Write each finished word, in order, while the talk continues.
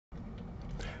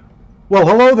Well,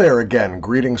 hello there again.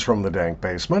 Greetings from the dank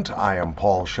basement. I am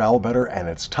Paul Schallbetter, and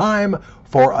it's time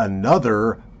for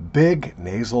another big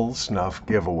nasal snuff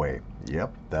giveaway.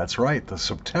 Yep, that's right. The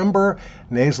September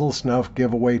nasal snuff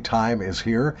giveaway time is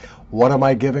here. What am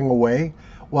I giving away?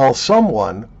 Well,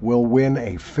 someone will win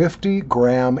a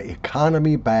 50-gram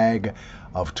economy bag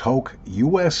of Toke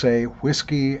USA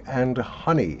whiskey and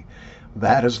honey.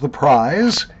 That is the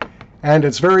prize, and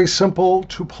it's very simple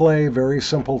to play, very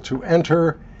simple to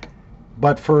enter.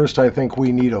 But first, I think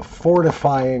we need a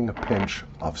fortifying pinch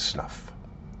of snuff.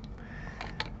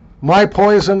 My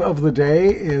poison of the day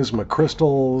is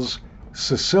McChrystal's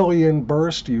Sicilian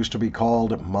Burst, used to be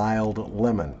called Mild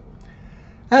Lemon.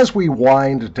 As we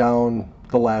wind down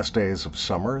the last days of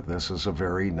summer, this is a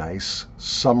very nice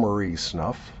summery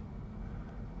snuff.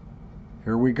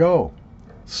 Here we go.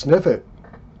 Sniff it.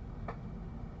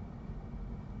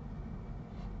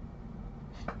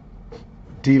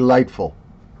 Delightful.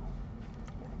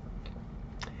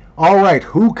 All right,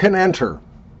 who can enter?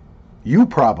 You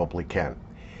probably can.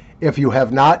 If you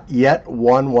have not yet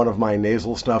won one of my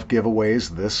nasal snuff giveaways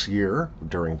this year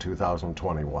during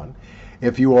 2021,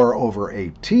 if you are over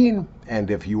 18 and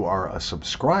if you are a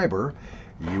subscriber,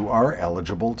 you are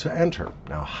eligible to enter.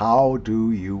 Now, how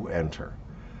do you enter?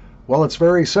 Well, it's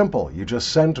very simple. You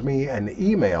just send me an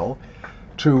email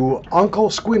to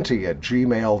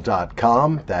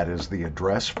unclesquinty@gmail.com. That is the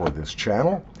address for this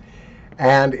channel.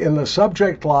 And in the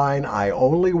subject line, I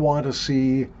only want to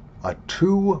see a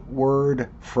 2-word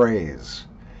phrase.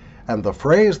 And the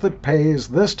phrase that pays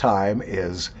this time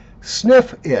is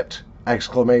sniff it!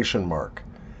 Exclamation mark.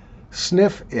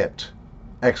 Sniff it!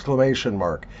 Exclamation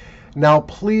mark. Now,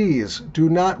 please do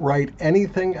not write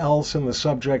anything else in the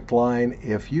subject line.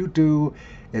 If you do,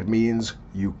 it means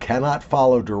you cannot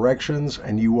follow directions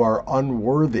and you are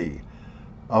unworthy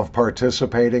of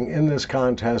participating in this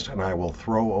contest, and I will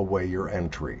throw away your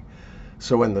entry.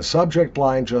 So in the subject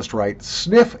line, just write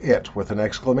sniff it with an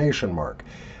exclamation mark.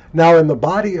 Now, in the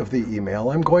body of the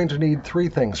email, I'm going to need 3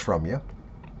 things from you.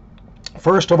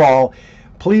 First of all,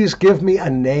 please give me a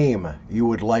name you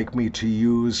would like me to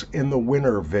use in the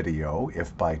winner video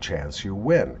if by chance you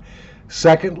win.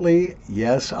 Secondly,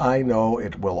 yes, I know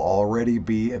it will already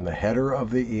be in the header of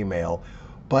the email,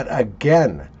 but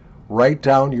again, write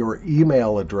down your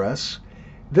email address.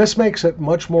 This makes it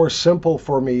much more simple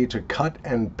for me to cut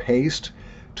and paste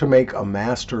to make a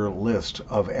master list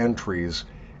of entries,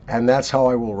 and that's how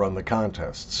I will run the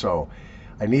contest. So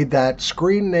I need that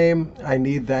screen name, I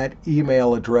need that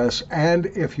email address, and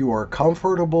if you are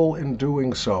comfortable in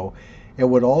doing so, it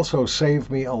would also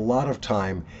save me a lot of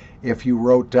time if you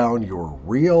wrote down your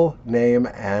real name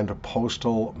and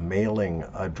postal mailing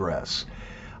address.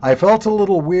 I felt a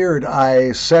little weird.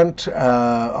 I sent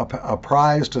a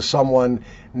prize to someone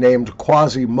named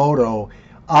Quasimodo,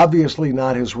 obviously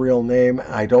not his real name.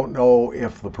 I don't know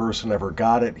if the person ever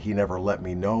got it. He never let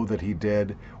me know that he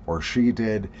did or she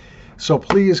did. So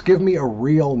please give me a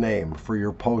real name for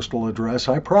your postal address.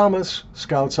 I promise,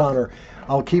 Scout's honor,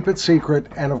 I'll keep it secret.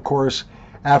 And of course,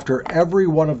 after every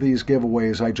one of these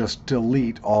giveaways, I just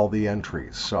delete all the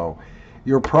entries. So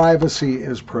your privacy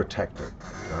is protected.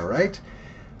 All right?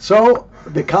 So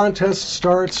the contest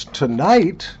starts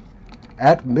tonight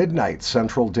at midnight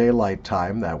Central Daylight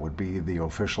Time. That would be the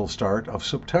official start of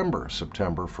September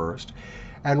 1st,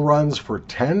 and runs for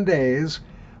 10 days.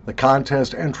 The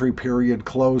contest entry period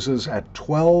closes at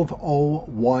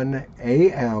 12:01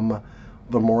 a.m.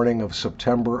 the morning of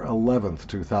September 11th,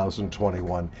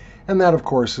 2021. And that, of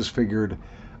course, is figured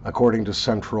according to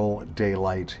Central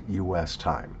Daylight U.S.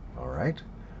 time. All right?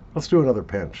 Let's do another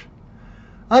pinch.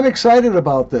 I'm excited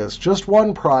about this. Just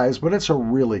one prize, but it's a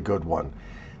really good one.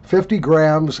 50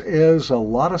 grams is a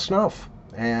lot of snuff,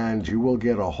 and you will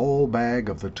get a whole bag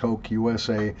of the Toke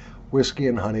USA whiskey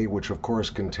and honey, which of course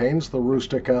contains the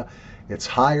rustica. It's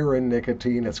higher in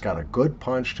nicotine, it's got a good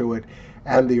punch to it,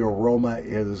 and the aroma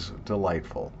is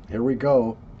delightful. Here we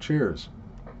go. Cheers.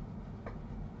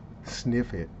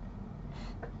 Sniff it.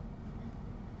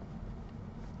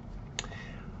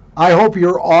 I hope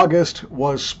your August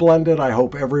was splendid. I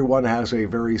hope everyone has a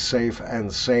very safe and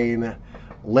sane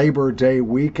Labor Day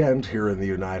weekend here in the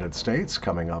United States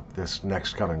coming up this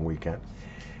next coming weekend.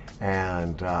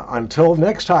 And until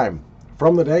next time,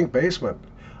 from the dank basement,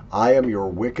 I am your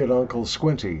wicked Uncle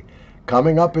Squinty.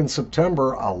 Coming up in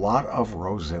September, a lot of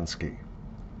Rosinski.